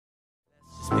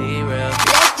be real.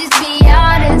 Let's just be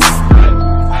honest.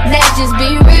 Let's just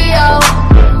be real.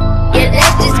 Yeah,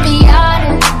 let's just be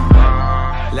honest.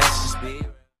 Let's just be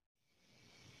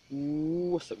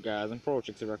What's up, guys? I'm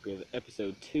Improbabletrexx with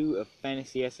episode 2 of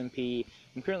Fantasy SMP.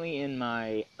 I'm currently in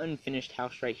my unfinished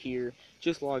house right here,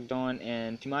 just logged on,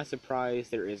 and to my surprise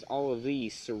there is all of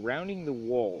these surrounding the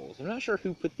walls. I'm not sure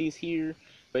who put these here,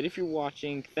 but if you're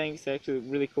watching, thanks. They're actually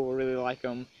really cool. I really like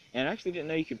them, and I actually didn't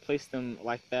know you could place them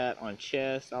like that on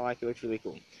chests. I like it. It looks really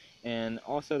cool. And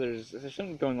also there's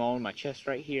something going on in my chest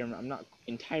right here. I'm not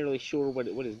entirely sure what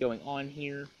is going on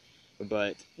here,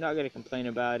 but not going to complain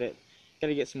about it.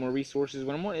 Gotta get some more resources.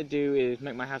 What I want to do is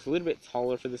make my house a little bit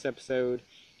taller for this episode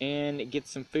and get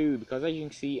some food, because as you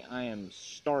can see I am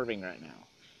starving right now.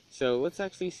 So let's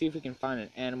actually see if we can find an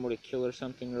animal to kill or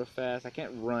something real fast. I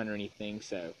can't run or anything,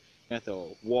 so I have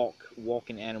to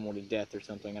walk an animal to death or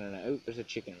something. I don't know. Oh, there's a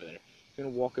chicken over there. I'm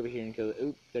gonna walk over here and kill it.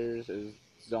 Oh, there's a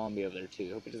zombie over there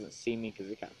too. Hope it doesn't see me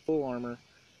because it got full armor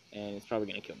and it's probably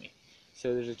gonna kill me.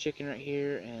 So there's a chicken right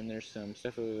here, and there's some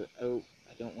stuff over. Oh,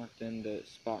 I don't want them to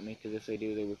spot me, because if they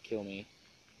do, they will kill me.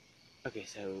 Okay,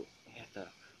 so I have to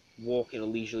walk at a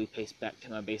leisurely pace back to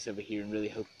my base over here and really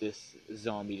hope this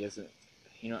zombie doesn't...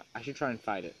 You know, I should try and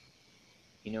fight it.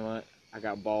 You know what? I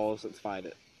got balls, let's fight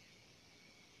it.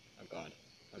 Oh god.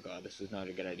 Oh god, this is not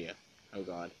a good idea. Oh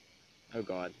god. Oh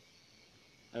god.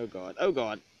 Oh god. Oh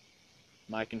god!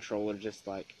 My controller just,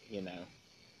 like, you know,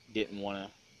 didn't wanna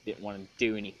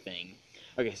do anything.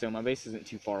 Okay, so my base isn't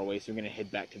too far away, so we're gonna head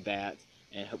back to that.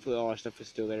 And hopefully all our stuff is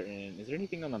still there. And is there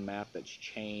anything on the map that's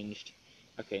changed?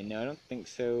 Okay, no, I don't think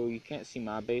so. You can't see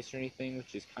my base or anything,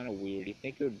 which is kind of weird. You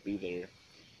think it would be there.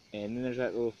 And then there's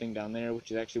that little thing down there,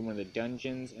 which is actually one of the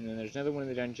dungeons. And then there's another one of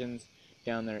the dungeons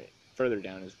down there, further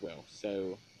down as well.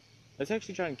 So let's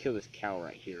actually try and kill this cow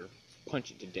right here.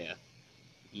 Punch it to death.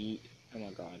 Eat. Oh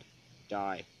my god.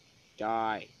 Die.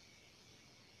 Die.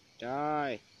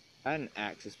 Die. I had an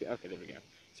axe. Okay, there we go.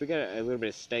 So we got a little bit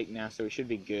of steak now, so we should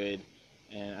be good.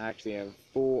 And I actually have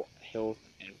full health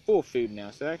and full food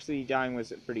now, so actually dying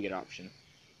was a pretty good option.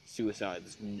 Suicide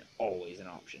is always an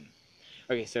option.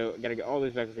 Okay, so I gotta get all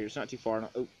these back over here. It's not too far.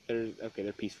 Oh,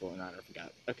 they're peaceful, and I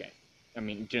forgot. Okay, I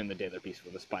mean during the day they're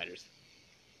peaceful. The spiders.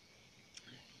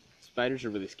 Spiders are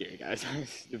really scary, guys.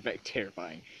 They're very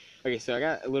terrifying. Okay, so I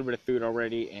got a little bit of food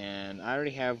already, and I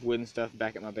already have wood and stuff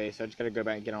back at my base. So I just gotta go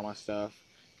back and get all my stuff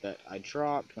that I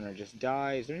dropped when I just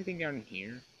died. Is there anything down in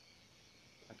here?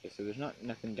 Okay, so there's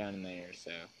nothing down in there, so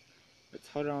let's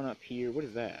hold on up here. What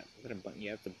is that? Is that a bunny?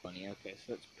 Yeah, that's a bunny. Okay,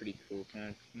 so that's pretty cool.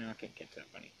 No, I can't catch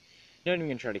that bunny. Not even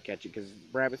gonna try to catch it, because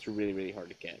rabbits are really, really hard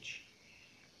to catch.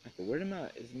 Okay, where am I?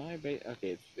 Is my base?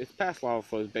 Okay, it's past Lava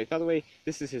Flow's base. By the way,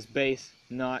 this is his base,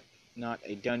 not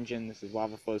a dungeon. This is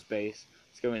Lava Flow's base.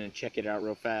 Let's go in and check it out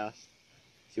real fast.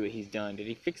 See what he's done. Did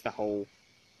he fix the hole?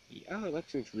 Oh, it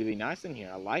looks really nice in here.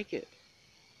 I like it.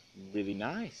 Really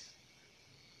nice.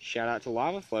 Shout out to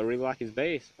Lava Flow. I really like his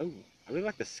base. Oh, I really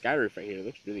like the sky roof right here. It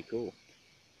looks really cool.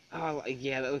 Oh,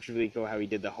 yeah, that looks really cool how he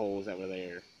did the holes that were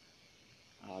there.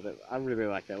 I really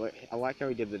like that. I like how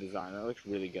he did the design. That looks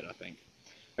really good, I think.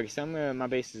 Okay, so my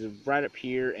base is right up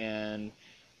here, and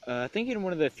I think in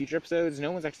one of the future episodes,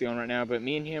 no one's actually on right now, but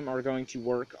me and him are going to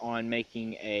work on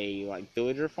making a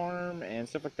villager farm and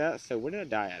stuff like that. So where did I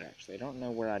die at, actually? I don't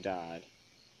know where I died.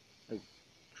 Oh,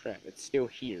 crap. It's still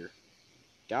here.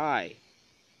 Die.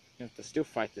 I have to still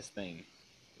fight this thing.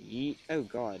 Yeet. Oh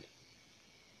god.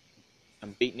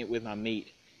 I'm beating it with my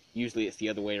meat. Usually it's the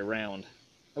other way around.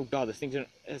 Oh god, this thing's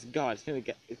it's god,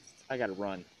 I gotta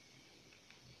run.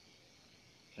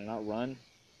 Can I not run?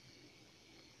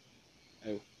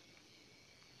 Oh.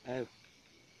 Oh. I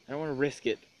don't want to risk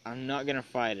it. I'm not gonna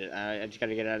fight it. I just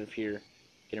gotta get out of here.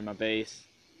 Get in my base.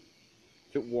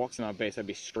 If it walks in my base, I'd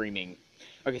be screaming.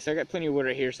 Okay, so I got plenty of wood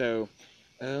right here, so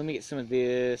let me get some of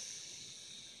this.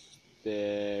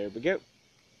 There we go.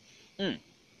 One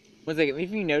second, if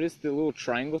you notice, the little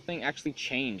triangle thing actually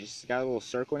changed. It's got a little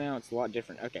circle now. It's a lot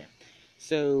different. Okay.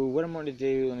 So, what I'm going to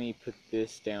do, let me put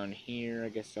this down here. I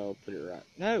guess I'll put it right.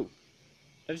 No!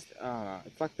 It's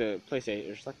like the PlayStation,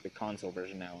 it's like the console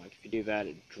version now. Like, if you do that,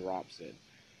 it drops it.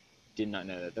 Did not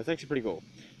know that. That's actually pretty cool.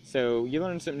 So, you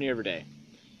learn something new every day.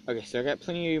 Okay, so I got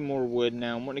plenty more wood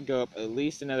now. I'm going to go up at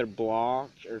least another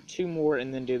block, or 2 more,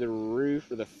 and then do the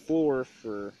roof, or the floor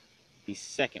for the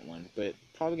second one, but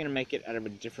probably gonna make it out of a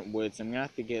different wood, so I'm gonna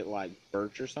have to get like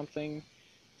birch or something.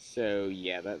 So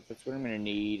yeah, that's what I'm gonna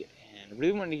need, and I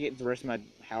really want to get the rest of my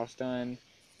house done,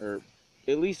 or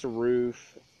at least a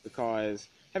roof, because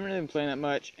I haven't really been playing that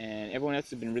much, and everyone else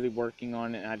has been really working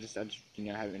on it, and I just you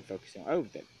know haven't been focusing on. Oh,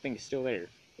 that thing is still there.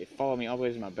 It followed me all the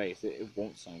way to my base. It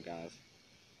won't some, guys.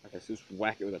 Okay, so just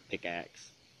whack it with a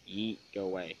pickaxe. Yeet, go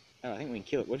away. Oh, I think we can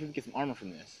kill it. What if we get some armor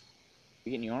from this?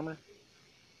 We get any armor?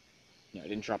 No, it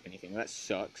didn't drop anything. Well, that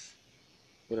sucks.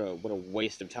 What a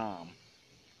waste of time.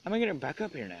 How am I gonna back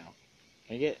up here now?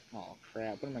 Can I get? Oh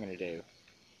crap! What am I gonna do?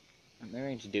 Maybe I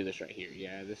need to do this right here.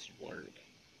 Yeah, this should work.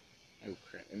 Oh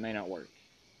crap! It may not work.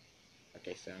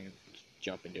 Okay, so I'm gonna just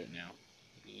jump and do it now.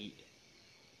 Yeet,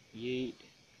 yeet.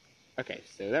 Okay,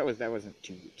 so that wasn't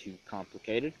too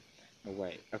complicated. Oh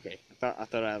wait. Okay, I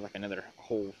thought I had like another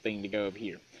whole thing to go over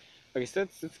here. Okay, so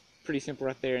that's pretty simple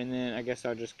right there. And then I guess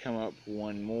I'll just come up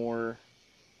one more.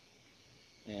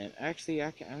 And actually,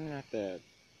 I'm gonna have to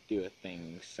do a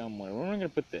thing somewhere. Where am I gonna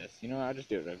put this? You know, I'll just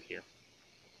do it over here.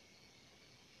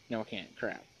 No, I can't.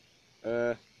 Crap.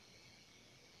 Okay,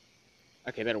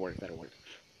 that'll work. That'll work.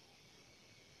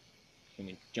 Let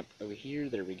me jump over here.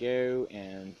 There we go.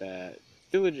 And that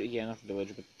village, yeah, not the village,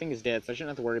 but the thing is dead, so I shouldn't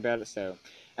have to worry about it. So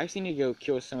I actually need to go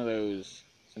kill some of those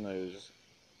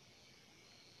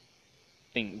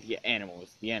things, the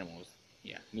animals.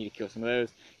 Yeah, need to kill some of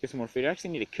those. Get some more food. I actually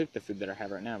need to cook the food that I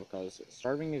have right now because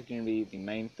starving is going to be the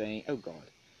main thing. Oh god,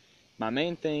 my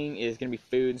main thing is going to be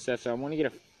food and stuff. So I want to get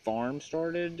a farm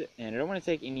started, and I don't want to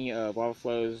take any lava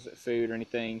flows food or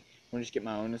anything. I want to just get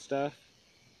my own and stuff.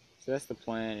 So that's the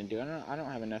plan. And I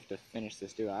don't have enough to finish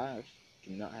this, do I? I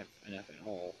do not have enough at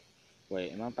all.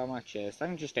 Wait, am I by my chest? I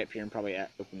can just stay up here and probably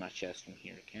open my chest from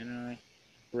here, can I?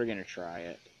 We're gonna try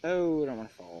it. Oh, I don't want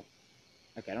to fall.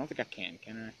 Okay, I don't think I can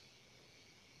I?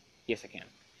 Yes, I can.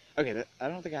 Okay, I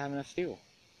don't think I have enough steel.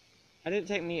 How did it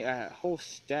take me a whole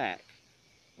stack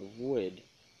of wood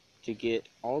to get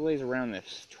all the ways around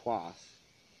this twice?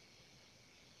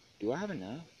 Do I have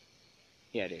enough?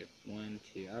 Yeah, I do. 1,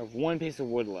 2. I have one piece of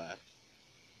wood left.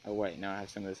 Oh wait, now I have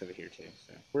some of this over here too.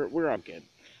 So we're all good.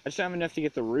 I just don't have enough to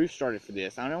get the roof started for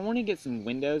this. I want to get some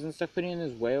windows and stuff put in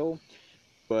as well,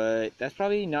 but that's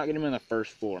probably not going to be on the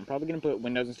first floor. I'm probably going to put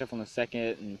windows and stuff on the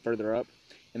second and further up,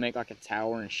 and make like a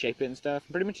tower and shape it and stuff.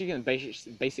 Pretty much you get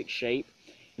a basic shape,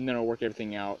 and then I'll work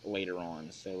everything out later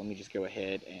on. So let me just go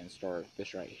ahead and start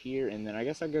this right here, and then I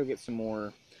guess I'll go get some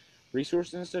more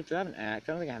resources and stuff. Do I have an axe?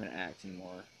 I don't think I have an axe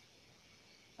anymore.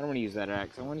 I don't want to use that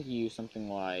axe. I want to use something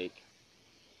like...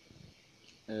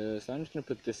 so I'm just going to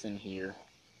put this in here.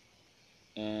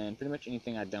 And pretty much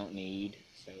anything I don't need.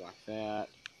 So like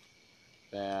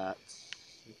that,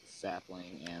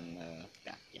 sapling, and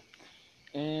that, yeah.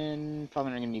 And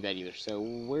probably not going to need that either. So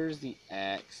where's the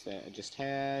axe that I just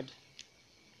had?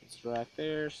 It's right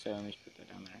there, so let me just put that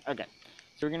down there. Okay,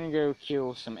 so we're going to go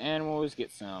kill some animals,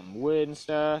 get some wood and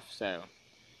stuff. So,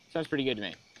 sounds pretty good to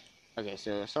me. Okay,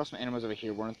 so I saw some animals over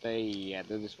here, weren't they? Yeah,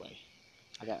 they're this way.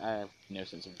 I have no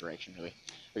sense of direction, really.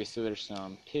 Okay, so there's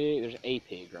some pig. There's a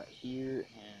pig right here,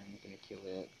 and I'm gonna kill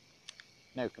it.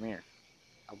 No, come here.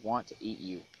 I want to eat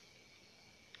you.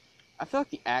 I feel like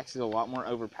the axe is a lot more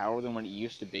overpowered than what it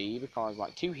used to be, because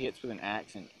like 2 hits with an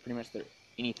axe and pretty much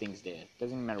anything's dead.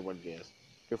 Doesn't even matter what it is.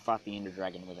 Go fight the Ender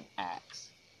Dragon with an axe.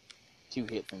 2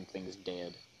 hits and thing's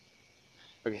dead.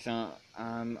 Okay, so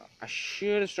I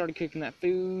should have started cooking that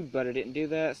food, but I didn't do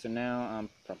that, so now I'm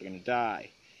probably gonna die.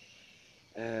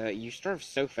 You starve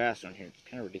so fast on here. It's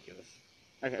kind of ridiculous.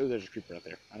 Okay, oh, there's a creeper out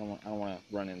there. I don't want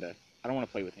to run into. I don't want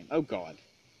to play with him. Oh god.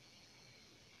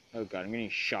 Oh god, I'm getting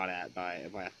shot at by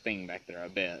a thing back there. I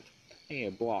bet. Hey,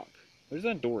 a block. Where's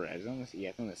that door at? Is it on this? Yeah,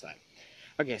 it's on this side.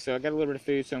 Okay, so I got a little bit of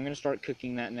food, so I'm gonna start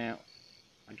cooking that now.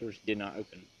 My doors did not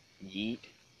open. Yeet.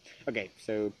 Okay,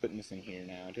 so putting this in here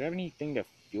now. Do I have anything to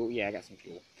fuel? Yeah, I got some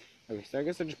fuel. Okay, so I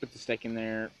guess I'll just put the steak in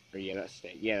there. Or yeah, that's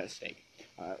steak. Yeah, that's steak.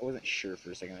 I wasn't sure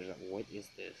for a second. I was like, what is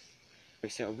this? Okay,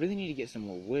 so I really need to get some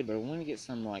more wood, but I want to get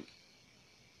some, like...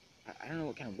 I don't know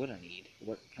what kind of wood I need.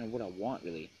 What kind of wood I want,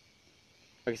 really.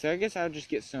 Okay, so I guess I'll just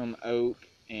get some oak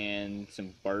and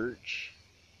some birch.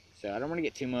 So I don't want to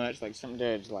get too much, like something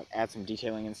to just, like add some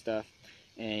detailing and stuff.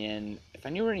 And if I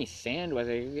knew where any sand was,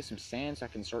 I could get some sand so I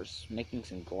can start making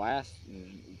some glass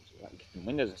and like, get some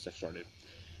windows and stuff started.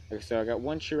 Okay, so I got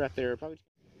one tree right there. Probably.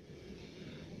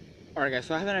 Alright guys,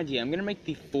 so I have an idea. I'm going to make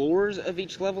the floors of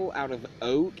each level out of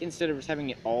oak instead of just having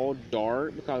it all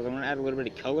dark, because I want to add a little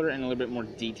bit of color and a little bit more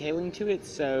detailing to it.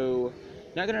 So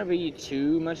not going to be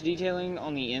too much detailing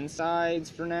on the insides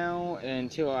for now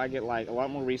until I get like a lot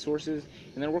more resources,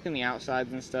 and then work on the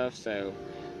outsides and stuff. So,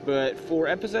 but for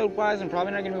episode wise, I'm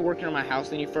probably not going to be working on my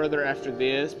house any further after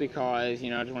this, because, you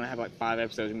know, I just want to have like 5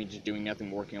 episodes of me just doing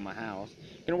nothing, working on my house.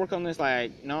 Gonna work on this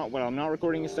like while I'm not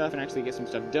recording and stuff, and actually get some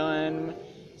stuff done.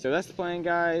 So that's the plan,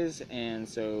 guys. And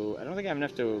so I don't think I have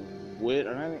enough to wood.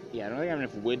 I don't think I have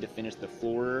enough wood to finish the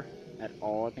floor at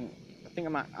all. I think I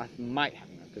might have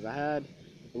enough, because I had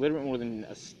a little bit more than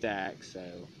a stack. So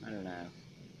I don't know.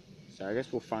 So I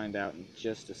guess we'll find out in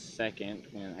just a second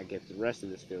when I get the rest of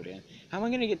this filled in. How am I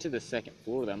going to get to the second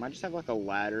floor, though? I might just have like a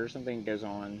ladder or something that goes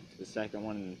on to the second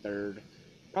one and the third.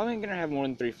 Probably going to have more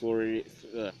than 3 floors.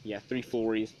 3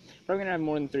 flories. Probably going to have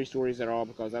more than 3 stories at all,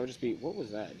 because that would just be... What was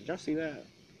that? Did y'all see that?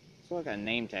 It's like a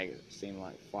name tag that seemed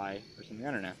like fly or something. I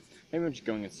don't know. Maybe I'm just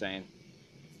going insane.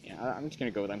 Yeah, I'm just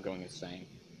going to go with I'm going insane.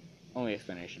 Only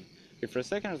explanation. Okay, for a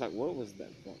second I was like, what was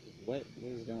that? What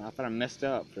was going on? I thought I messed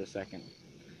up for a second.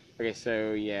 Okay,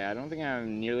 so yeah, I don't think I have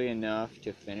nearly enough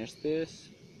to finish this.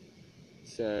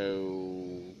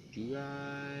 So, do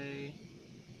I?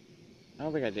 I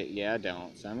don't think I did. Yeah, I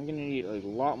don't. So I'm gonna need like, a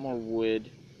lot more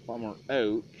wood, a lot more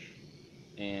oak,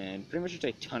 and pretty much just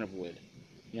a ton of wood.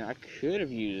 You know, I could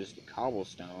have used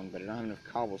cobblestone, but I don't have enough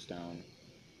cobblestone.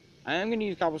 I am gonna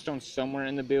use cobblestone somewhere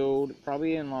in the build,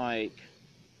 probably in like,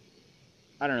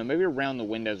 I don't know, maybe around the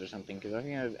windows or something, because I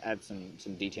think I'd add some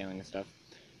detailing and stuff.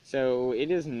 So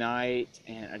it is night,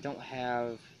 and I don't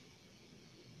have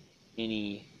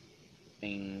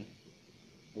anything,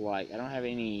 like, I don't have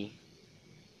any,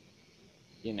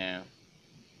 you know,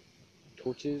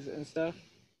 torches and stuff.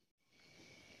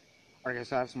 Alright guys,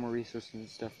 so I have some more resources and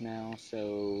stuff now, so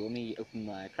let me open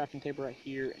my crafting table right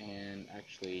here and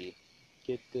actually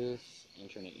get this and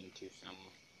turn it into some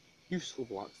useful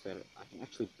blocks that I can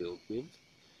actually build with.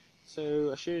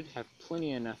 So I should have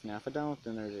plenty enough now. If I don't,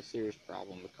 then there's a serious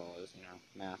problem, because, you know,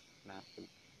 math,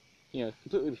 you know,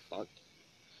 completely fucked.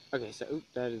 Okay, so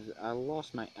that is, I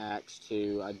lost my axe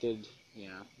too. I did, you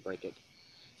know, break it.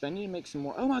 So I need to make some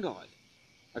more. Oh my god!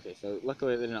 Okay, so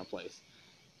luckily they did not place.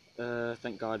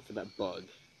 Thank God for that bug.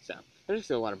 So there's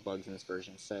still a lot of bugs in this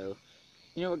version. So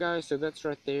you know what, guys? So that's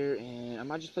right there, and I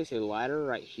might just place a ladder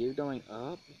right here going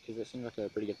up, because that seems like a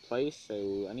pretty good place.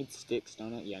 So I need sticks,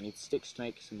 don't I? Yeah, I need sticks to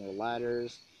make some more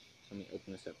ladders. So let me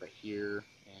open this up right here,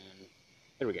 and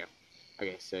there we go.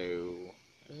 Okay, so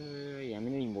yeah, I'm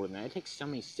gonna need more than that. It takes so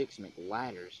many sticks to make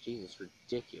ladders. Jesus,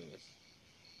 ridiculous.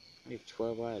 I need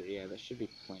 12 ladders. Yeah, that should be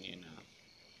plenty enough.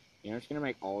 You know, I'm just gonna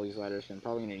make all these ladders, and I'm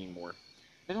probably gonna need more.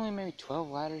 There's only maybe 12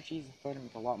 ladders. Jesus, I thought I'd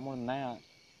make a lot more than that.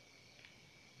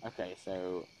 Okay,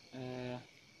 so I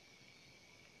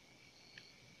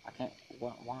can't.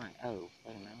 What? Why? Oh,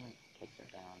 wait a minute. Let me take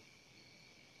that down.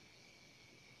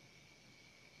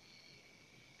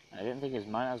 I didn't think it was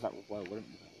mine. I was like, whoa,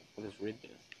 what is rid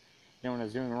this? You know, when I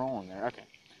was doing wrong there. Okay.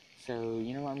 So,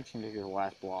 you know what? I'm just going to take the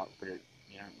last block, put it,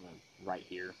 you know, right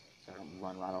here, so I don't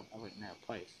run right off. Oh, wait, no,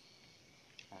 place.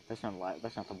 That's not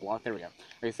the block. There we go.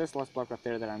 Okay, so that's the last block right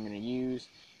there that I'm going to use.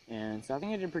 And so I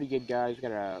think I did pretty good, guys. We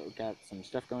got some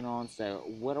stuff going on. So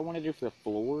what I want to do for the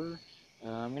floor,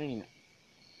 I'm going to need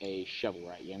a shovel,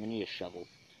 right? Yeah, I'm going to need a shovel.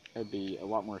 That would be a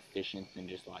lot more efficient than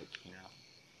just, like, you know,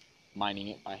 mining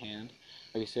it by hand.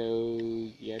 Okay, so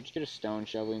yeah, just get a stone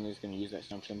shovel, and I'm just going to use that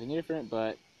stone for something different.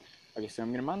 But okay, so I'm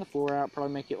going to mine the floor out,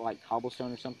 probably make it like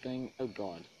cobblestone or something. Oh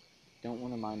god, don't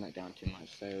want to mine that down too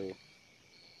much. So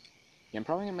yeah, I'm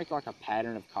probably going to make like a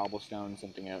pattern of cobblestone,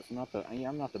 something else.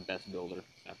 I'm not the best builder.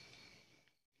 So.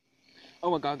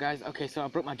 Oh my god, guys. Okay, so I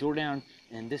broke my door down,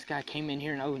 and this guy came in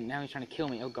here, and oh, now he's trying to kill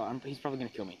me. Oh god, he's probably going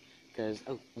to kill me. Because,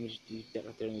 oh, let me just do that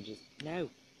right there, let me just, no,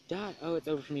 die. Oh, it's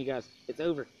over for me, guys. It's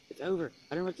over. It's over.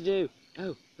 I don't know what to do.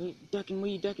 Oh, duck and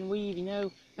weave, you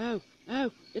know. Oh,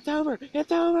 it's over.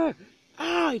 It's over.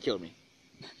 Ah, he killed me.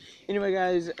 Anyway,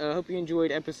 guys, hope you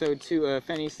enjoyed episode 2 of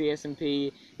Fantasy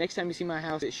SMP. Next time you see my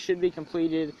house, it should be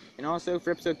completed. And also,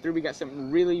 for episode 3, we got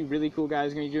something really, really cool,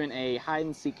 guys. We're going to be doing a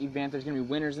hide-and-seek event. There's going to be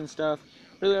winners and stuff.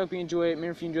 Really hope you enjoy it.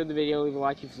 Remember, if you enjoyed the video, leave a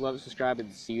like if you love it, subscribe,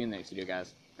 and see you in the next video,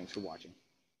 guys. Thanks for watching.